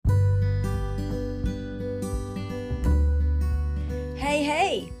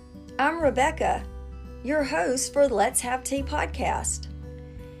Hey, I'm Rebecca, your host for Let's Have Tea podcast.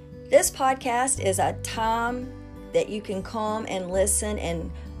 This podcast is a time that you can come and listen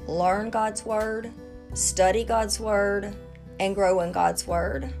and learn God's Word, study God's Word, and grow in God's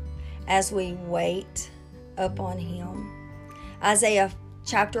Word as we wait upon Him. Isaiah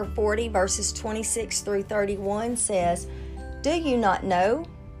chapter 40 verses 26 through 31 says, "Do you not know?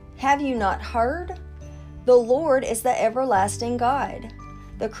 Have you not heard? The Lord is the everlasting God,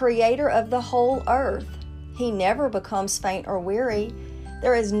 the creator of the whole earth. He never becomes faint or weary.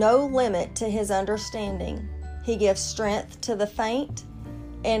 There is no limit to His understanding. He gives strength to the faint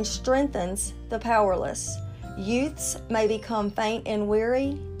and strengthens the powerless. Youths may become faint and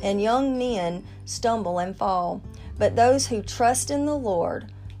weary, and young men stumble and fall. But those who trust in the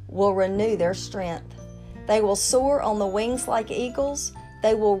Lord will renew their strength. They will soar on the wings like eagles.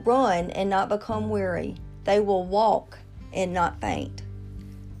 They will run and not become weary. They will walk and not faint."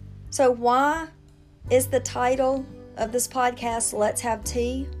 So why is the title of this podcast Let's Have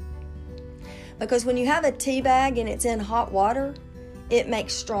Tea? Because when you have a tea bag and it's in hot water, it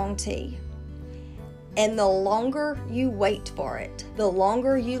makes strong tea. And the longer you wait for it, the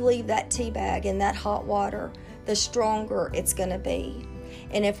longer you leave that tea bag in that hot water, the stronger it's going to be.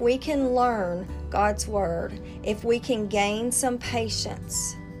 And if we can learn God's Word, if we can gain some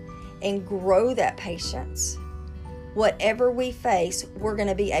patience and grow that patience, whatever we face, we're going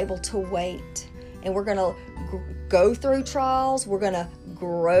to be able to wait. And we're going to go through trials. We're going to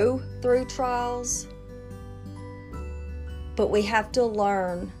grow through trials. But we have to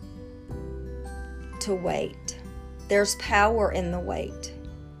learn to wait. There's power in the wait.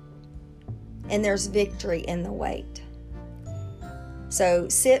 And there's victory in the wait. So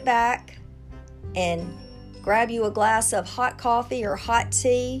sit back and grab you a glass of hot coffee or hot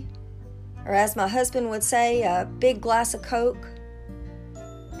tea, or as my husband would say, a big glass of Coke,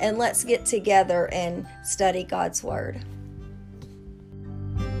 and let's get together and study God's Word.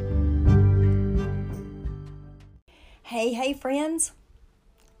 Hey friends,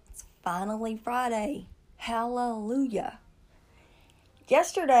 it's finally Friday. Hallelujah.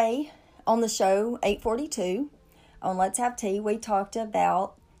 Yesterday on the show, 842, on Let's Have Tea, we talked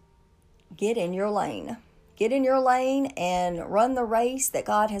about get in your lane. Get in your lane and run the race that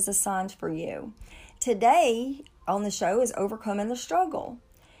God has assigned for you. Today on the show is overcoming the struggle.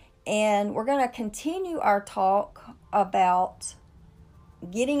 And we're going to continue our talk about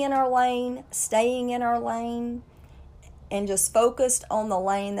getting in our lane, staying in our lane, and just focused on the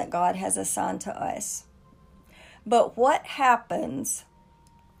lane that God has assigned to us. But what happens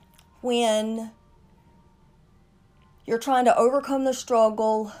when you're trying to overcome the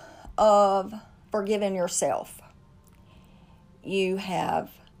struggle of forgiving yourself? You have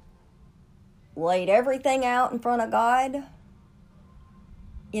laid everything out in front of God.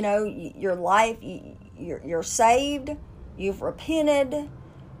 You know, your life, you're saved, you've repented,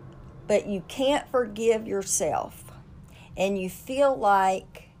 but you can't forgive yourself. And you feel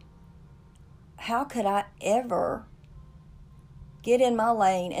like, how could I ever get in my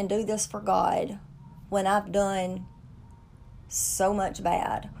lane and do this for God when I've done so much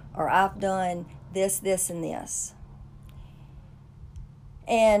bad, or I've done this, and this?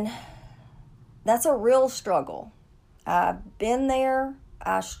 And that's a real struggle. I've been there.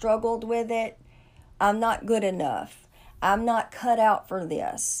 I struggled with it. I'm not good enough. I'm not cut out for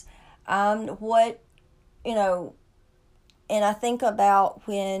this. And I think about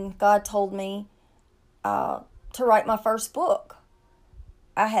when God told me to write my first book.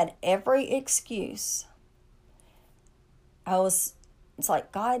 I had every excuse. It's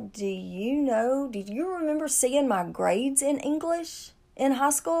like, God, did you remember seeing my grades in English in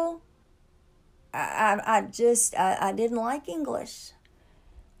high school? I didn't like English.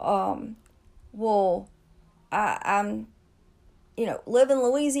 I'm live in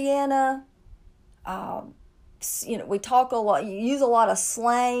Louisiana. We talk a lot, you use a lot of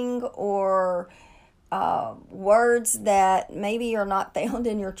slang or words that maybe are not found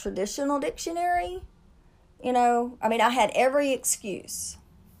in your traditional dictionary. I had every excuse.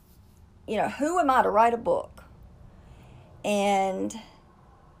 Who am I to write a book? And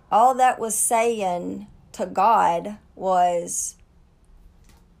all that was saying to God was,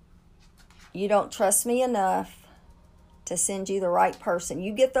 you don't trust me enough to send you the right person.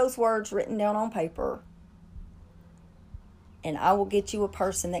 You get those words written down on paper, and I will get you a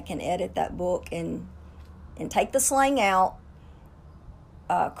person that can edit that book and take the slang out,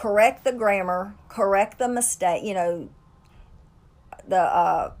 correct the grammar, correct the mistake,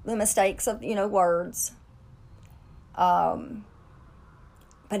 the mistakes of, words.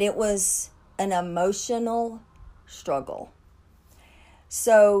 But it was an emotional struggle.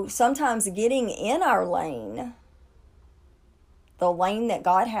 So sometimes getting in our lane, the lane that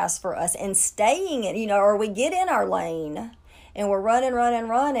God has for us, and staying in, or we get in our lane and we're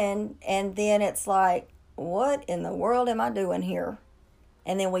running, and then it's like, what in the world am I doing here?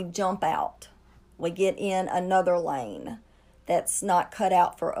 And then we jump out. We get in another lane that's not cut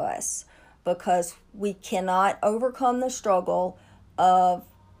out for us, because we cannot overcome the struggle of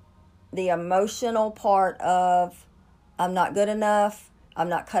the emotional part of, I'm not good enough, I'm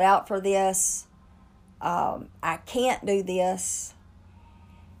not cut out for this, I can't do this.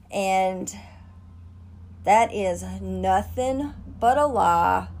 And that is nothing but a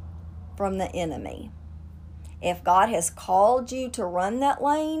lie from the enemy. If God has called you to run that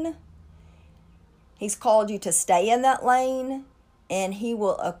lane, He's called you to stay in that lane, and He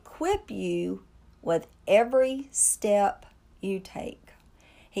will equip you with every step you take.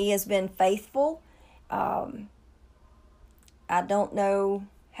 He has been faithful. I don't know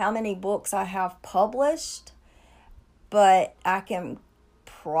how many books I have published, but I can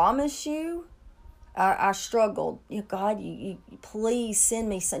promise you, I struggled. God, you please send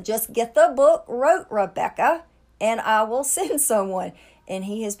me some. Just get the book, wrote Rebecca, and I will send someone. And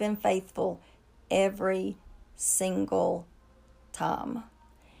He has been faithful every single time.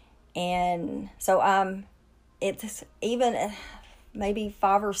 And so it's even maybe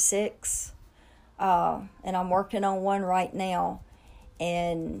 5 or 6, and I'm working on one right now,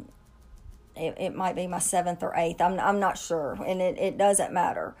 and it might be my 7th or 8th. I'm not sure, and it doesn't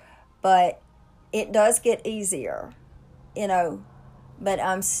matter, but it does get easier, but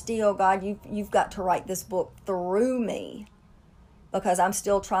I'm still, God, you've got to write this book through me, because I'm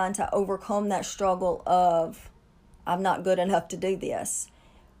still trying to overcome that struggle of, I'm not good enough to do this.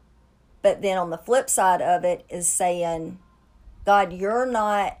 But then on the flip side of it is saying, God, you're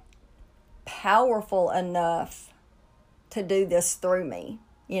not powerful enough to do this through me.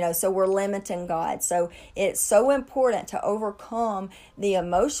 So we're limiting God. So it's so important to overcome the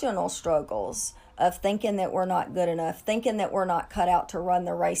emotional struggles of thinking that we're not good enough, thinking that we're not cut out to run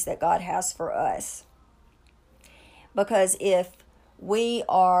the race that God has for us. Because if we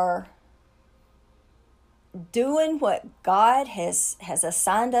are doing what God has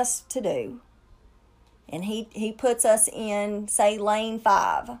assigned us to do, and he puts us in, say, lane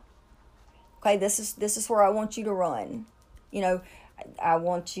 5. Okay, this is where I want you to run. I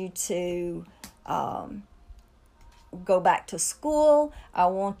want you to go back to school. I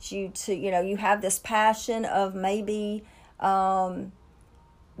want you to, you have this passion of maybe being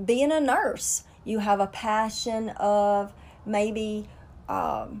a nurse. You have a passion of maybe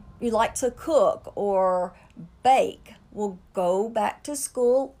you like to cook or bake. Well, go back to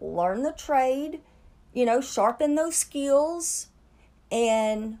school, learn the trade, sharpen those skills,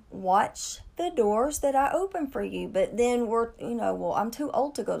 and watch the doors that I open for you. But then I'm too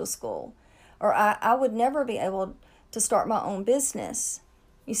old to go to school, or I would never be able to start my own business.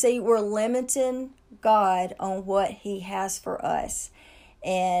 You see, we're limiting God on what He has for us.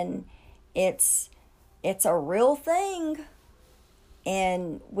 And it's a real thing.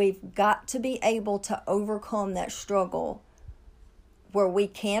 And we've got to be able to overcome that struggle where we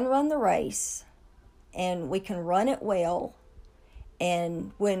can run the race and we can run it well.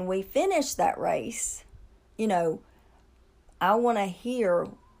 And when we finish that race, I want to hear,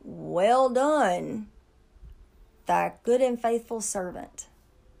 well done, thy good and faithful servant.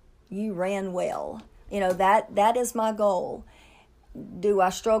 You ran well. That is my goal. Do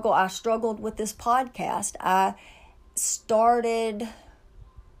I struggle? I struggled with this podcast. I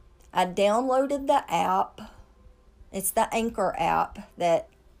downloaded the app. It's the Anchor app that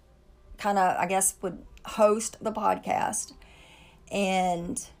kind of, I guess, would host the podcast.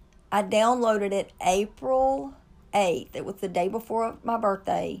 And I downloaded it April 8th. It was the day before my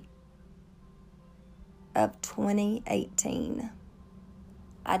birthday of 2018.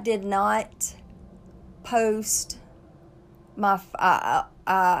 I did not post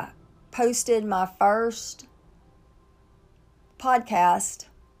I posted my first podcast.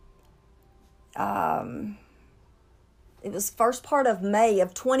 It was first part of May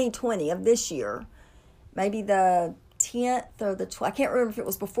of 2020 of this year. Maybe the 10th or the 12th. I can't remember if it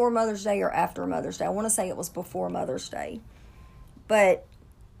was before Mother's Day or after Mother's Day. I want to say it was before Mother's Day. But,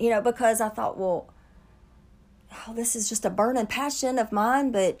 because I thought, this is just a burning passion of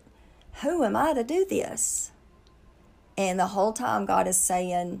mine, but who am I to do this? And the whole time God is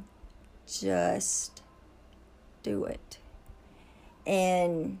saying, just do it.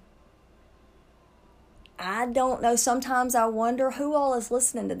 And I don't know. Sometimes I wonder who all is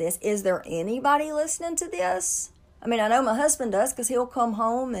listening to this. Is there anybody listening to this? I mean, I know my husband does, because he'll come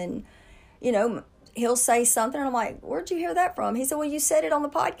home and, he'll say something, and I'm like, where'd you hear that from? He said, well, you said it on the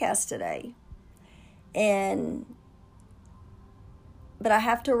podcast today. But I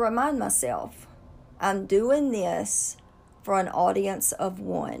have to remind myself, I'm doing this for an audience of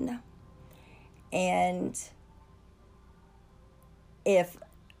one. And if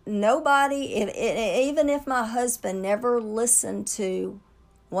nobody, even if my husband never listened to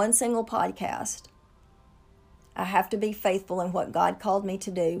one single podcast, I have to be faithful in what God called me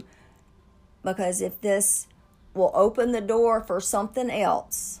to do. Because if this will open the door for something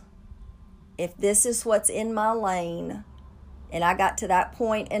else, if this is what's in my lane, and I got to that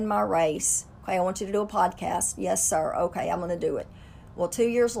point in my race, okay, I want you to do a podcast. Yes, sir. Okay, I'm going to do it. Well, 2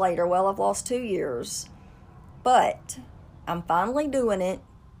 years later, I've lost 2 years, but I'm finally doing it,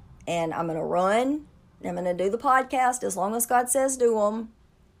 and I'm going to run, and I'm going to do the podcast as long as God says do them,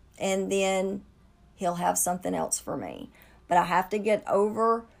 and then he'll have something else for me. But I have to get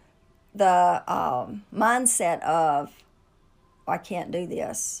over the mindset of, I can't do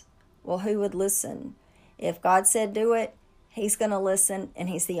this. Well, who would listen? If God said do it, he's going to listen, and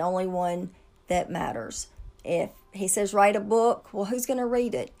he's the only one that matters. If he says write a book, well, who's going to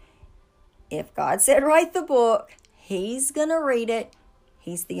read it? If God said write the book, he's going to read it.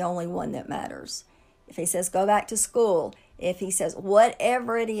 He's the only one that matters. If he says go back to school, if he says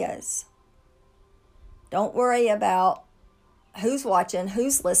whatever it is, don't worry about who's watching,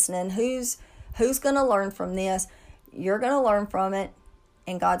 who's listening, who's going to learn from this. You're going to learn from it,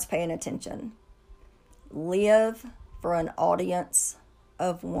 and God's paying attention. Live for an audience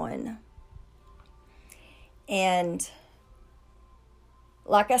of one. And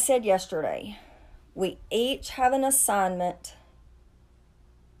like I said yesterday, we each have an assignment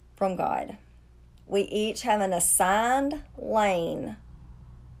from God. We each have an assigned lane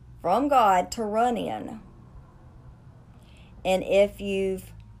from God to run in. And if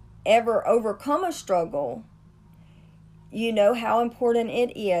you've ever overcome a struggle, you know how important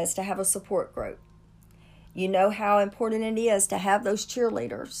it is to have a support group. You know how important it is to have those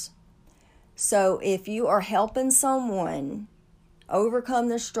cheerleaders. So if you are helping someone overcome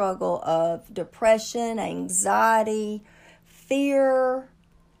the struggle of depression, anxiety, fear,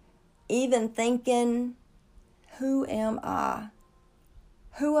 even thinking, who am I?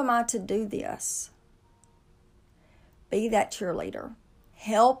 Who am I to do this? Be that cheerleader.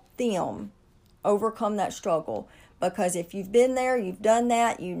 Help them overcome that struggle. Because if you've been there, you've done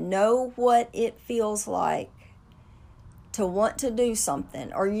that, you know what it feels like to want to do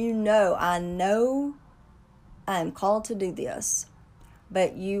something. Or I know I'm called to do this.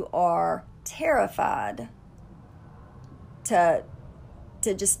 But you are terrified to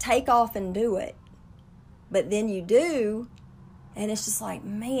just take off and do it. But then you do, and it's just like,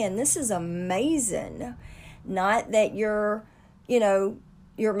 man, this is amazing. Not that you're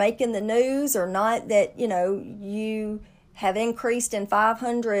making the news, or not that, you have increased in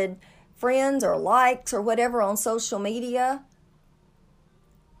 500 friends or likes or whatever on social media,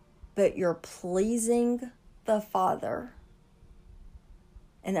 but you're pleasing the Father.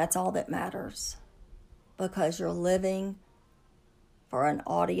 And that's all that matters, because you're living for an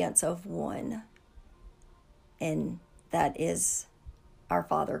audience of one, and that is our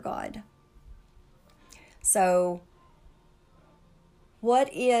Father God. So, what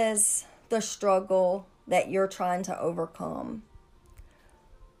is the struggle that you're trying to overcome?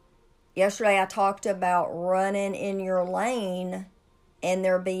 Yesterday I talked about running in your lane and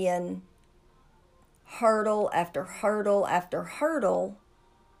there being hurdle after hurdle after hurdle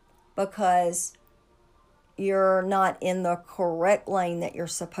because you're not in the correct lane that you're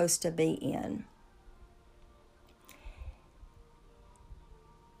supposed to be in.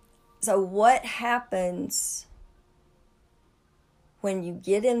 So what happens when you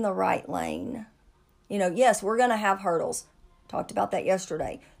get in the right lane? Yes, we're going to have hurdles. Talked about that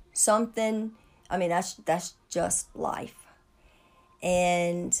yesterday. That's just life.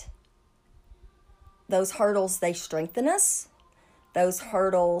 And those hurdles, they strengthen us. Those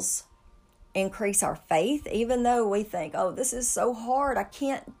hurdles increase our faith, even though we think, oh, this is so hard, I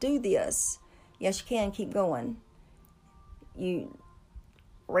can't do this. Yes, you can. Keep going. You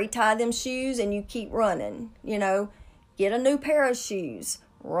retie them shoes and you keep running. Get a new pair of shoes.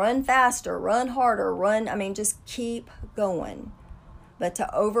 Run faster, run harder, just keep going. But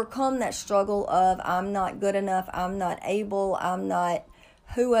to overcome that struggle of I'm not good enough, I'm not able,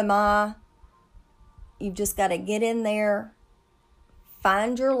 who am I? You've just got to get in there,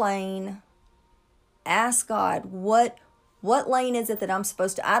 find your lane, ask God, what lane is it that I'm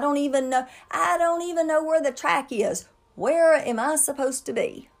supposed to? I don't even know where the track is. Where am I supposed to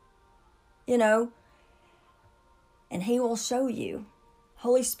be? And He will show you.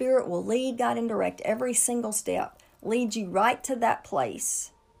 Holy Spirit will lead, guide, and direct every single step, lead you right to that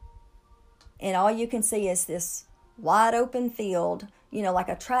place. And all you can see is this wide open field, like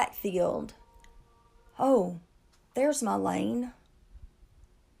a track field. Oh, there's my lane.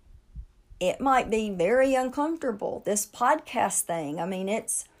 It might be very uncomfortable, this podcast thing. I mean,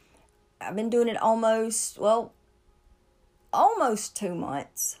 I've been doing it almost 2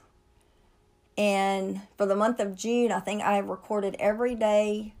 months. And for the month of June, I think I have recorded every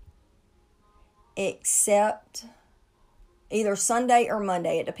day except either Sunday or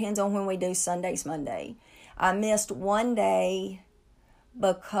Monday. It depends on when we do Sunday's Monday. I missed one day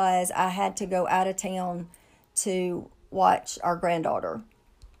because I had to go out of town to watch our granddaughter.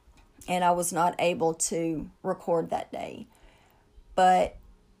 And I was not able to record that day. But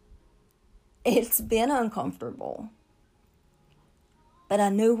it's been uncomfortable. But I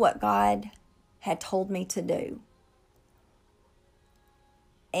knew what God had told me to do.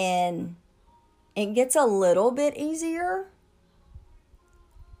 And it gets a little bit easier.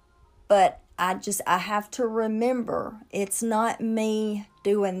 But I have to remember, it's not me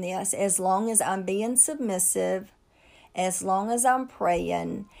doing this. As long as I'm being submissive, as long as I'm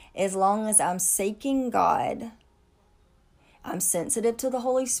praying, as long as I'm seeking God, I'm sensitive to the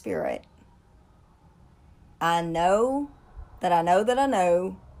Holy Spirit. I know that I know that I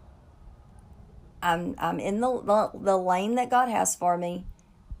know I'm in the lane that God has for me.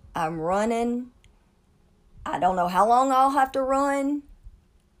 I'm running. I don't know how long I'll have to run.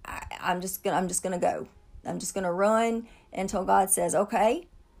 I'm just gonna go. I'm just gonna run until God says, okay,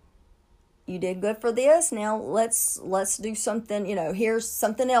 you did good for this. Now let's do something, here's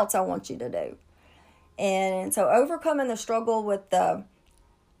something else I want you to do. And so overcoming the struggle with the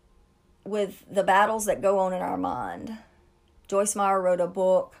battles that go on in our mind. Joyce Meyer wrote a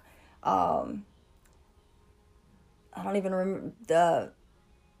book. I don't even remember, the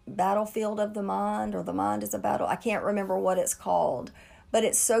battlefield of the mind, or the mind is a battle. I can't remember what it's called, but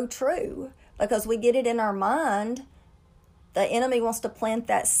it's so true, because we get it in our mind. The enemy wants to plant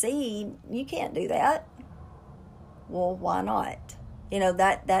that seed. You can't do that. Well, why not?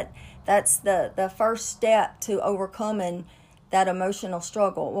 That's the first step to overcoming that emotional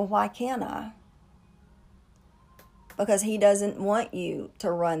struggle. Well, why can't I? Because he doesn't want you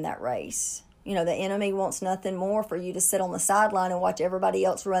to run that race. The enemy wants nothing more for you to sit on the sideline and watch everybody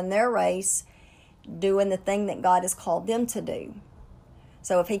else run their race, doing the thing that God has called them to do.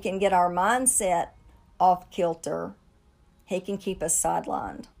 So if he can get our mindset off kilter, he can keep us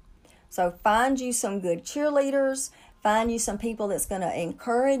sidelined. So find you some good cheerleaders. Find you some people that's going to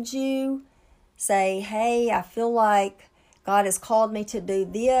encourage you. Say, hey, I feel like God has called me to do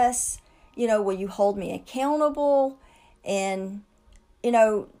this. Will you hold me accountable? And,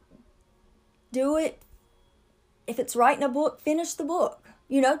 do it. If it's writing a book, finish the book.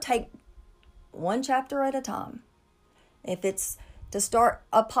 Take one chapter at a time. If it's to start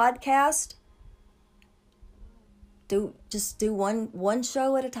a podcast, do one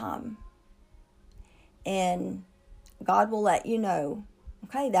show at a time. And God will let you know,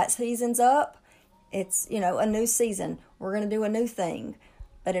 okay, that season's up. It's, a new season. We're going to do a new thing.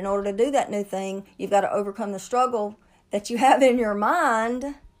 But in order to do that new thing, you've got to overcome the struggle that you have in your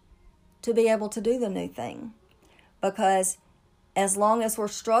mind to be able to do the new thing. Because as long as we're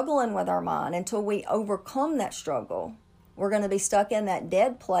struggling with our mind, until we overcome that struggle, we're going to be stuck in that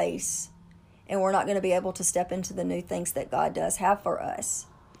dead place, and we're not going to be able to step into the new things that God does have for us.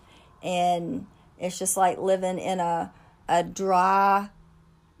 And it's just like living in a dry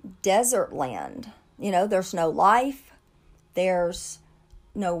desert land. There's no life. There's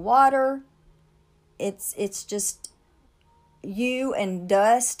no water. It's just you and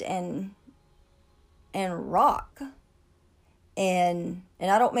dust and rock. And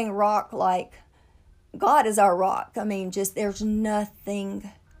I don't mean rock like God is our rock. I mean, just there's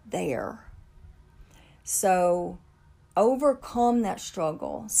nothing there. So overcome that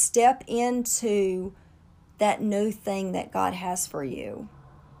struggle. Step into that new thing that God has for you.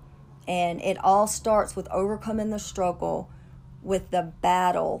 And it all starts with overcoming the struggle with the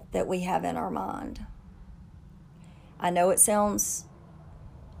battle that we have in our mind. I know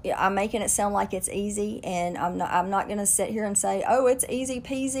I'm making it sound like it's easy, and I'm not going to sit here and say, oh, it's easy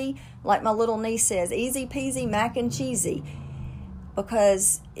peasy, like my little niece says, easy peasy mac and cheesy,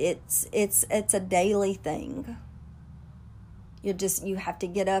 because it's a daily thing. You have to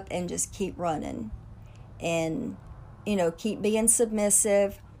get up and just keep running, and keep being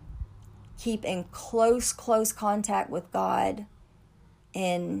submissive, keep in close contact with God,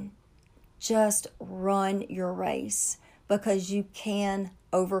 and just run your race, because you can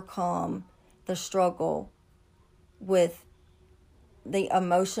overcome the struggle with the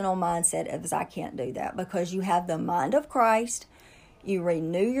emotional mindset of I can't do that, because you have the mind of Christ. You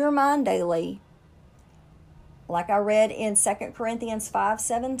renew your mind daily. Like I read in 2 Corinthians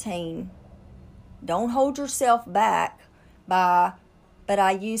 5:17, don't hold yourself back by, but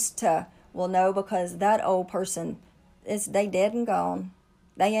I used to. Well, no, because that old person, they dead and gone.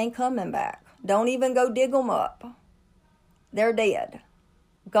 They ain't coming back. Don't even go dig them up. They're dead,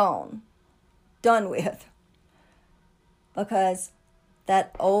 gone, done with. Because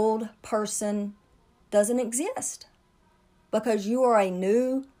that old person doesn't exist. Because you are a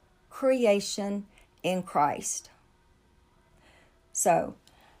new creation in Christ. So,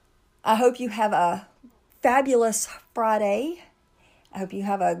 I hope you have a fabulous Friday. I hope you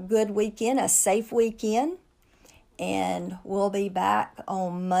have a good weekend, a safe weekend. And we'll be back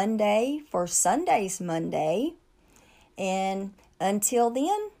on Monday for Sunday's Monday. And until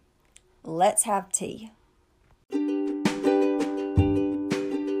then, let's have tea.